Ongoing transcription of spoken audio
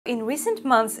In recent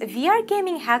months, VR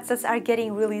gaming headsets are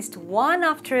getting released one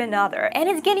after another, and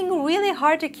it's getting really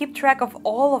hard to keep track of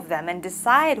all of them and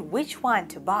decide which one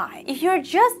to buy. If you're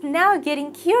just now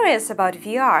getting curious about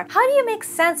VR, how do you make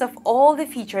sense of all the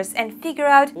features and figure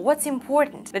out what's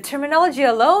important? The terminology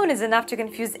alone is enough to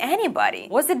confuse anybody.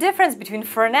 What's the difference between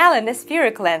Fresnel and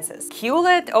aspheric lenses,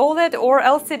 QLED, OLED, or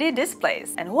LCD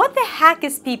displays? And what the heck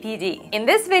is PPD? In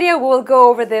this video, we will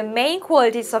go over the main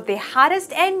qualities of the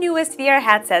hottest and newest VR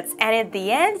headsets, and at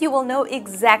the end you will know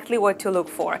exactly what to look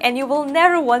for, and you will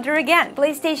never wonder again.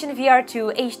 PlayStation VR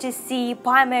 2, HTC,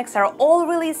 Pimax are all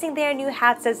releasing their new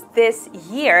headsets this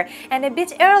year, and a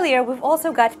bit earlier we've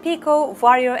also got Pico,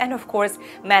 Vario, and of course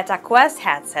Meta Quest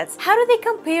headsets. How do they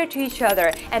compare to each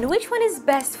other, and which one is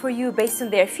best for you based on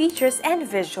their features and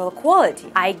visual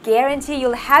quality? I guarantee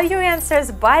you'll have your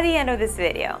answers by the end of this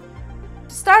video.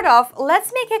 To start off,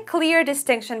 let's make a clear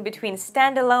distinction between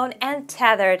standalone and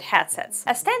tethered headsets.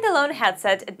 A standalone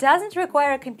headset doesn't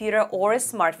require a computer or a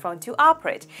smartphone to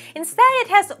operate. Instead, it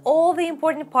has all the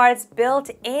important parts built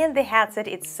in the headset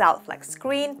itself, like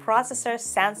screen, processor,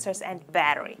 sensors, and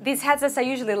battery. These headsets are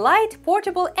usually light,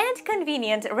 portable, and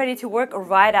convenient, ready to work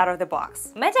right out of the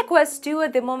box. Meta Quest 2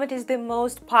 at the moment is the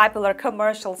most popular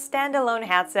commercial standalone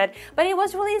headset, but it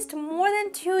was released more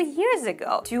than 2 years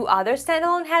ago. Two other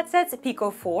standalone headsets, Pico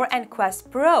 4 and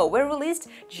Quest Pro, were released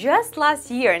just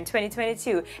last year in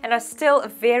 2022 and are still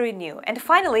very new. And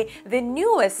finally, the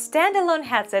newest standalone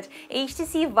headset,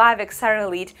 HTC Vive XR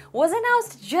Elite, was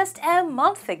announced just a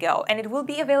month ago, and it will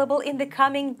be available in the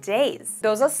coming days.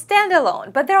 Those are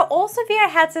standalone, but there are also VR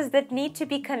headsets that need to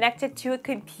be connected to a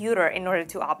computer in order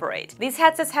to operate. These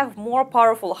headsets have more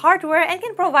powerful hardware and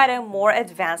can provide a more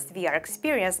advanced VR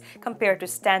experience compared to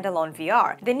standalone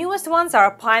VR. The newest ones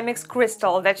are Pimax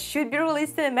Crystal, that should be released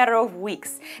in a matter of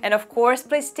weeks, and of course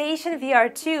PlayStation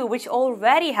VR 2, which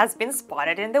already has been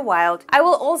spotted in the wild. I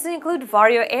will also include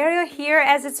Vario Aero here,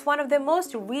 as it's one of the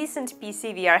most recent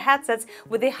PC VR headsets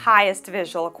with the highest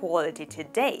visual quality to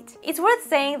date. It's worth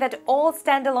saying that all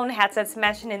standalone headsets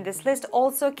mentioned in this list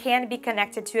also can be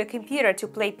connected to a computer to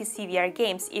play PC VR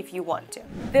games if you want to.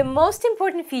 The most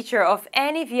important feature of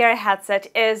any VR headset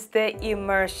is the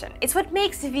immersion. It's what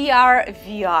makes VR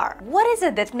VR. What is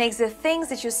it that makes the things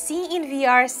that you see in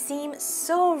VR seem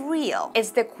so real?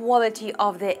 It's the quality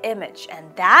of the image, and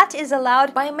that is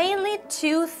allowed by mainly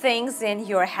two things in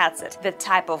your headset: the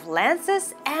type of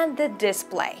lenses and the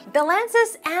display. The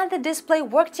lenses and the display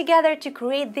work together to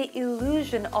create the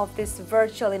illusion of this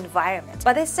virtual environment,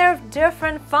 but they serve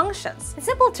different functions. In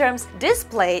simple terms,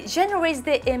 display generates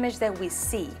the image that we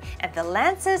see, and the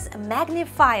lenses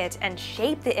magnify it and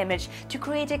shape the image to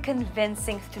create a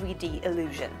convincing 3D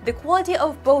illusion. The quality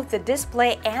of both the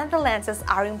display and the lenses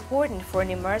are important for an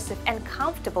immersive and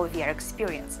comfortable VR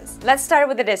experiences. Let's start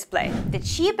with the display. The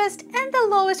cheapest and the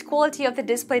lowest quality of the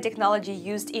display technology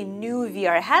used in new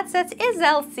VR headsets is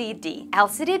LCD.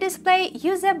 LCD display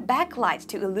use a backlight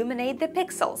to illuminate the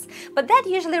pixels, but that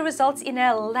usually results in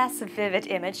a less vivid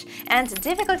image and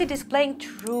difficulty displaying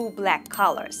true black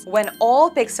colors. When all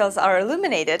pixels are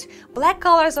illuminated, black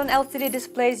colors on LCD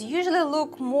displays usually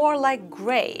look more like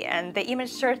gray, and the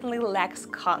image certainly lacks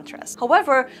contrast.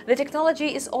 However, the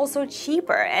technology is also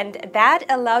cheaper, and that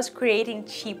allows creating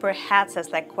cheaper headsets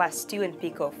like Quest 2 and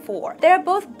Pico 4. They are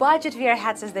both budget VR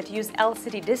headsets that use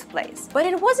LCD displays. But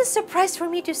it was a surprise for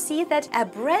me to see that a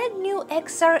brand new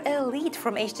XR Elite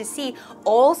from HTC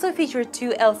also featured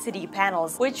two LCD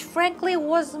panels, which frankly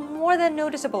was more than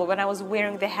noticeable when I was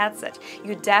wearing the headset.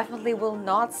 You definitely will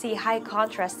not see high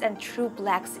contrast and true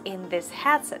blacks in this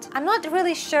headset. I'm not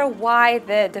really sure why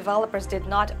the developers did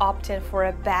not opt in for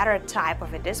a better type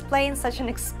of a display in such an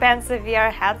expensive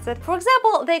VR headset. For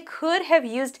example, they could have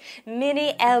used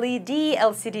mini LED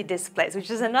LCD displays, which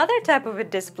is another type of a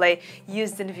display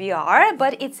used in VR,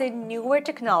 but it's a newer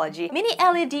technology. Mini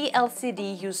LED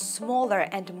LCD use smaller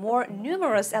and more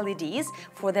numerous LEDs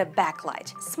for the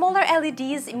backlight. Smaller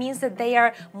LEDs means that they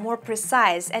are more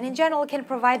precise and in general can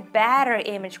provide better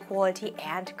image quality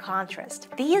and contrast.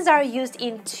 These are used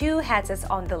in two headsets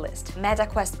on the list: Meta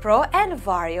Quest Pro and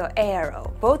Vario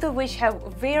Aero, both of which have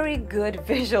very good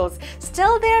visuals.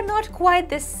 Still, they're not quite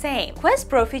the same. Quest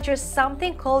Pro features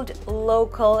something called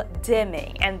local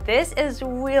dimming, and this is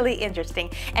really interesting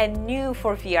and new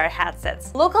for VR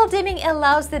headsets. Local dimming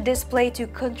allows the display to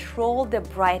control the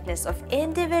brightness of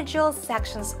individual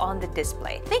sections on the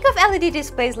display. Think of LED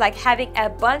displays like having a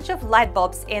bunch of light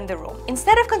bulbs in the room.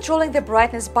 Instead of controlling the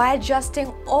brightness by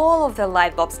adjusting all of the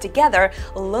light bulbs together,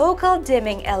 local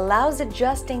dimming allows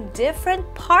adjusting different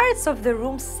parts of the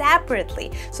room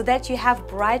separately so that you have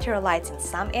brighter lights in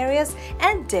some areas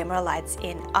and dimmer lights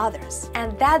in others.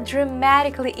 And that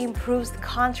dramatically improves the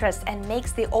contrast and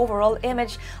makes the overall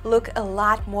image look a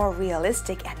lot more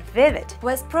realistic and vivid.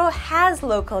 Quest Pro has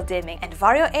local dimming and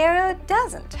Vario Aero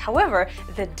doesn't. However,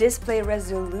 the display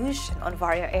resolution on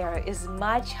Vario Aero is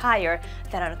much higher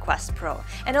than on Quest Pro.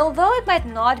 And although it might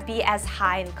not be as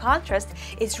high in contrast,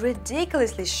 it's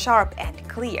ridiculously sharp and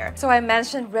clear. So I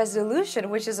mentioned resolution,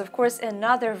 which is of course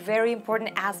another very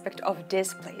important aspect of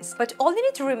displays. But all you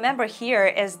need to remember here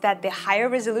is that the higher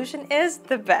resolution is,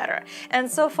 the better. And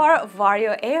so far,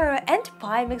 Vario Aero and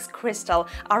Pimax Crystal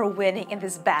are winning in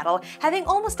this battle, having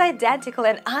almost identical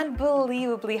and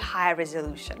unbelievably high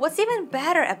resolution. What's even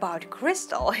better about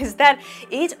Crystal is that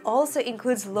it also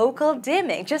includes local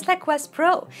dimming, just like Quest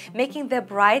Pro, making the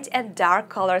bright and dark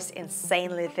colors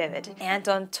insanely vivid. And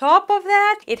on top of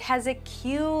that, it has a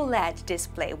QLED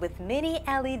display with mini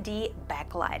LED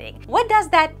backlighting. What does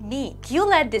that mean?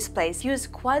 QLED displays use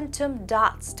quantum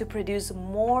dots to produce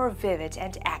more vivid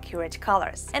and accurate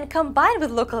colors. And combined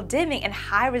with local dimming and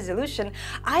high resolution,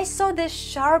 I saw the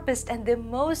sharpest and the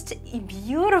most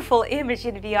beautiful image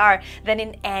in VR than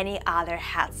in any other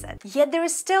headset. Yet there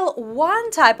is still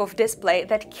one type of display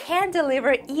that can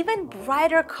deliver even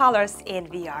brighter colors in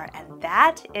VR, and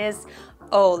that is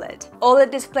OLED. OLED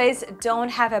displays don't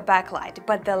have a backlight,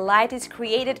 but the light is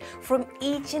created from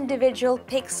each individual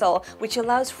pixel, which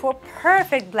allows for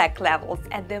perfect black levels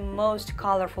and the most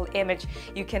colorful image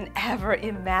you can ever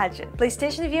imagine.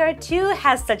 PlayStation VR 2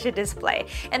 has such a display,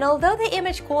 and although the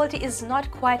image quality is not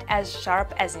quite as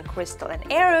sharp as in Crystal and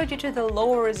Aero due to the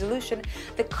lower resolution,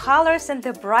 the colors and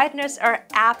the brightness are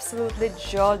absolutely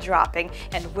jaw-dropping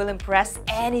and will impress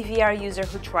any VR user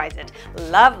who tries it.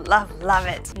 Love, love, love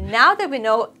it! Now that we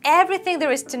know everything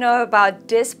there is to know about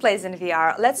displays in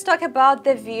VR, let's talk about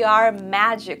the VR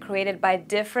magic created by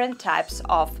different types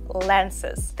of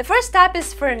lenses. The first type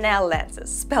is Fresnel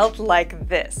lenses, spelled like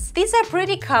this. These are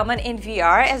pretty common in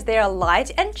VR as they are light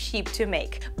and cheap to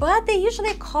make, but they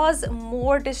usually cause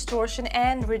more distortion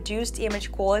and reduced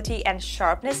image quality and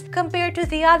sharpness compared to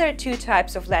the other two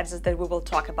types of lenses that we will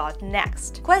talk about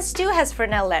next. Quest 2 has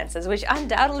Fresnel lenses, which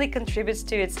undoubtedly contributes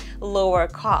to its lower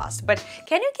cost, but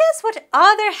can you guess what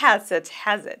other headset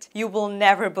has it? You will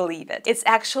never believe it. It's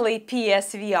actually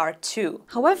PSVR 2.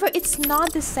 However, it's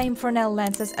not the same Fresnel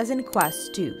lenses as in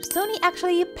Quest 2. Sony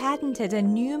actually patented a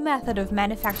new method of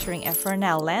manufacturing a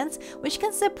Fresnel lens which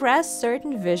can suppress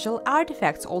certain visual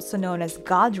artifacts, also known as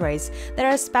God rays, that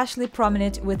are especially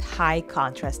prominent with high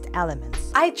contrast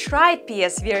elements. I tried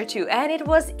PSVR 2 and it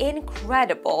was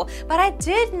incredible, but I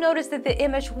did notice that the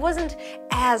image wasn't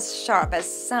as sharp as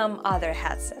some other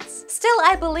headsets. Still,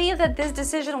 I believe that this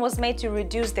decision was made to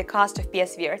reduce the cost of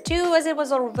PSVR 2 as it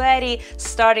was already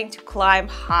starting to climb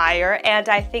higher, and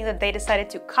I think that they decided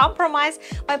to compromise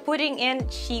by putting in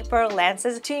cheaper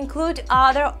lenses to include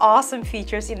other awesome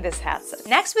features in this headset.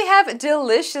 Next, we have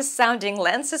delicious sounding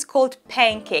lenses called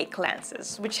pancake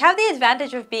lenses, which have the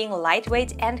advantage of being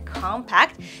lightweight and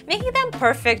compact, making them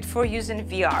perfect for use in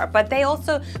VR, but they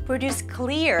also produce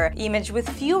clear image with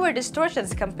fewer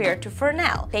distortions compared to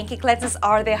Fresnel. Pancake lenses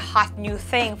are the hot new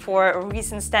thing for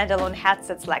recent standalone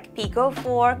headsets like Pico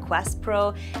 4, Quest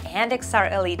Pro, and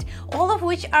XR Elite, all of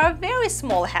which are very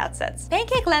small headsets.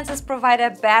 Pancake lenses provide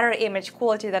a better image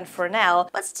quality than Fresnel,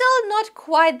 but still not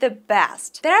quite the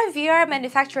best. There are VR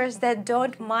manufacturers that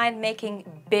don't mind making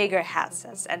bigger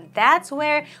headsets, and that's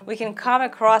where we can come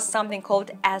across something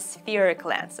called aspheric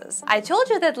lenses. I told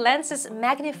you that lenses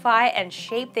magnify and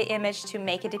shape the image to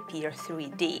make it appear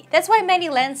 3D. That's why many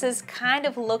lenses kind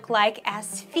of look like a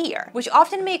sphere, which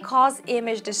often may cause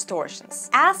image distortions.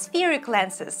 Aspheric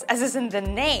lenses, as is in the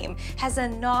name, has a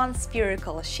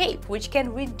non-spherical shape, which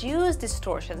can reduce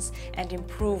distortions and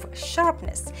improve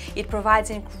sharpness. It provides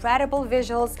incredible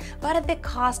visuals, but at the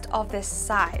cost of the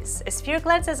size. Aspheric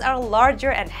lenses are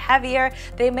larger and heavier,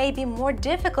 they may be more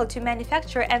difficult to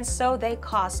manufacture, and so they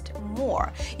cost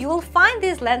more. You will find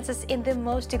these lenses in the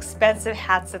most expensive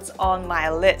headsets on my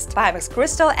list, Pimax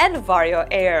Crystal and Vario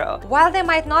Aero. While they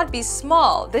might not be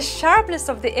small, the sharpness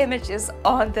of the image is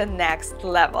on the next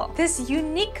level. This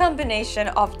unique combination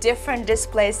of different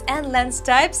displays and lens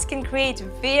types can create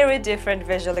very different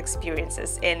visual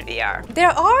experiences in VR.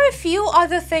 There are a few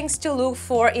other things to look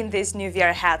for in this new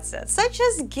VR headset, such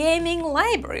as gaming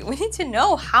library. We need to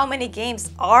know how many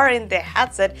games are in the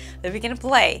headset that we can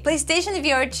play. PlayStation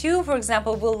VR 2, for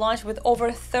example, will launch with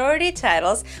over 30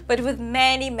 titles, but with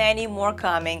many more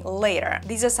coming later.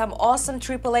 These are some awesome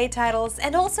AAA titles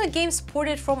and also games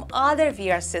ported from other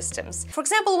VR systems. For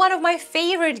example, one of my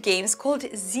favorite games called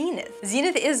Zenith.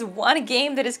 Zenith is one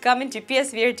game that is coming to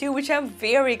PSVR 2, which I'm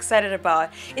very excited about about.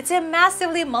 It's a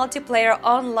massively multiplayer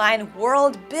online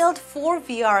world built for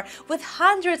VR with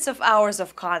hundreds of hours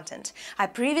of content. I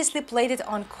previously played it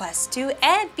on Quest 2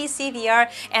 and PC VR,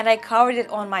 and I covered it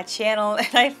on my channel,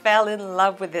 and I fell in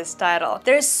love with this title.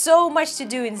 There's so much to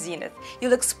do in Zenith.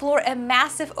 You'll explore a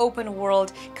massive open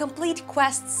world, complete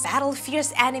quests, battle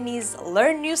fierce enemies,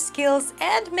 learn new skills,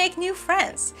 and make new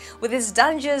friends. With its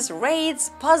dungeons,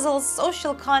 raids, puzzles,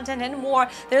 social content, and more,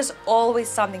 there's always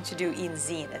something to do in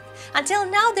Zenith. Until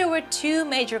now, there were two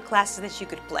major classes that you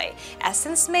could play,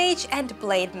 Essence Mage and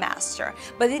Blade Master.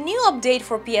 But the new update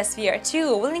for PSVR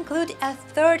 2 will include a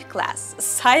third class,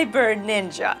 Cyber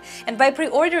Ninja. And by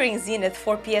pre-ordering Zenith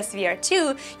for PSVR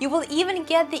 2, you will even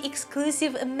get the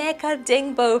exclusive Mecha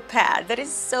Dingbo pad that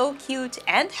is so cute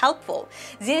and helpful.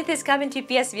 Zenith is coming to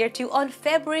PSVR 2 on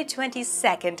February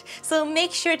 22nd, so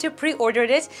make sure to pre-order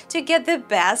it to get the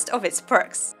best of its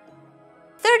perks.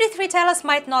 33 titles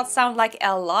might not sound like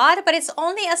a lot, but it's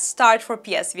only a start for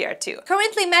PSVR 2.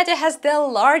 Currently, Meta has the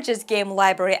largest game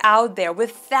library out there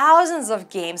with thousands of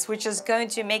games, which is going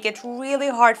to make it really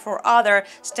hard for other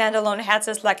standalone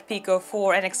headsets like Pico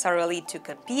 4 and XR Elite to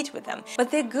compete with them.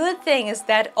 But the good thing is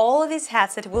that all of these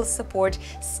headsets will support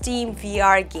Steam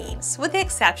VR games, with the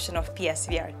exception of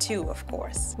PSVR 2, of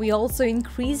course. We also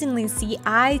increasingly see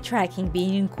eye tracking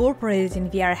being incorporated in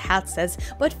VR headsets,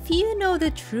 but few know the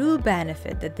true benefit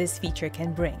that this feature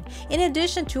can bring. In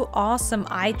addition to awesome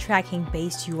eye-tracking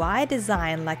based UI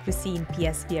design like we see in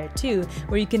PSVR 2,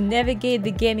 where you can navigate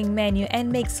the gaming menu and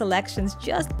make selections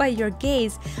just by your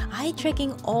gaze, eye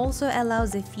tracking also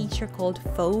allows a feature called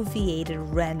foveated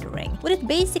rendering. What it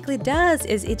basically does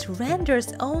is it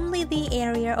renders only the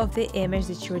area of the image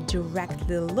that you're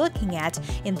directly looking at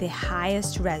in the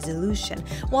highest resolution,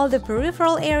 while the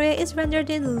peripheral area is rendered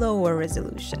in lower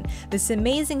resolution. This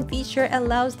amazing feature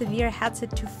allows the VR headset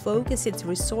to focus its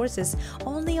resources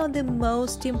only on the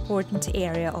most important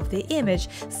area of the image,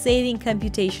 saving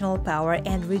computational power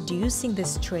and reducing the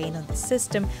strain on the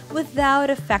system without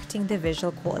affecting the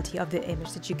visual quality of the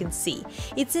image that you can see.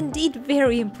 It's indeed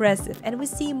very impressive, and we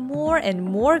see more and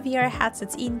more VR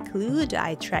headsets include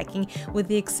eye tracking, with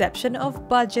the exception of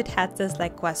budget headsets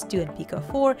like Quest 2 and Pico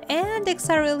 4 and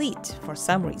XR Elite for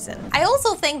some reason. I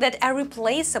also think that a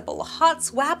replaceable, hot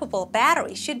swappable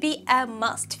battery should be a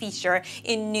must feature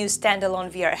in new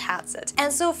standalone VR headsets.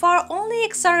 And so far, only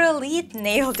XR Elite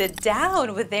nailed it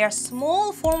down with their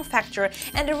small form factor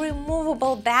and a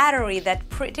removable battery that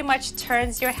pretty much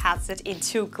turns your headset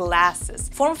into glasses.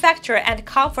 Form factor and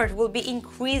comfort will be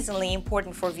increasingly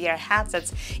important for VR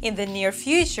headsets in the near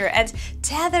future, and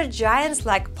tethered giants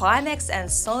like Pimax and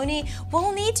Sony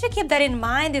will need to keep that in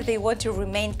mind if they want to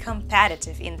remain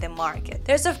competitive in the market.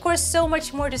 There's of course so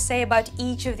much more to say about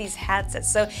each of these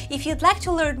headsets, so if you'd like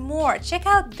to learn more, check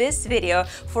out this video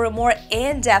for a more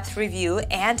in-depth review,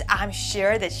 and I'm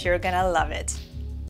sure that you're gonna love it.